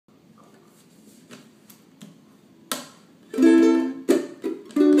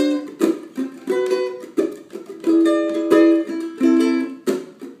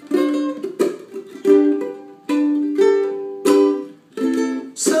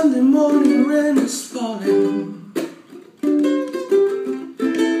Sunday morning rain is falling.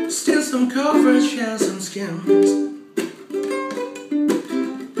 Still some coverage, shells and skins.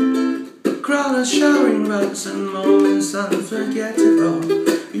 Crowd is showering rugs and moments unforgettable.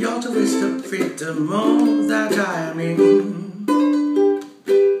 You're the waste of freedom, all that I am in.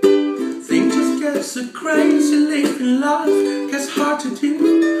 Things just get so crazy, living life gets hard to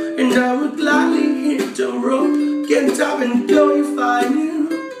do. And I would gladly hit the road, get up and go if I knew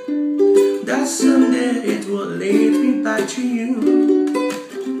that someday it will lead me back to you.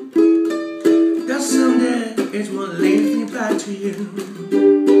 That someday it will lead me back to you.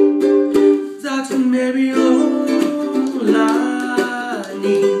 That may be all I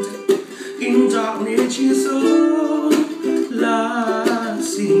need. In darkness is all I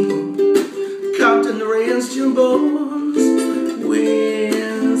see. Counting the rains, your bones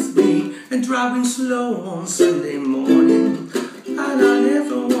with me. And driving slow on Sunday morning, and I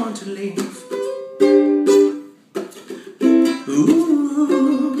never want to leave.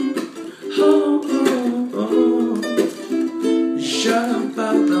 Ooh, oh, oh, oh.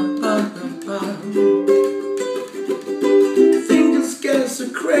 Things get so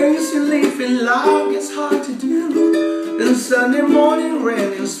crazy, living life gets hard to do. And Sunday morning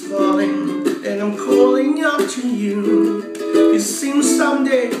rain is falling, and I'm calling out to you. It seems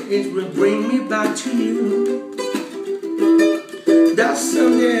someday it will bring me back to you. That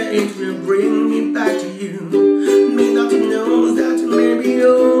someday it will bring me back to you. May not know that maybe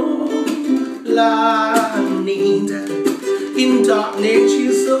all I need. In darkness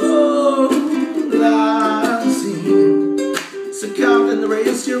is all I see. So count and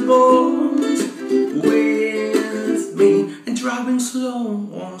raise your voice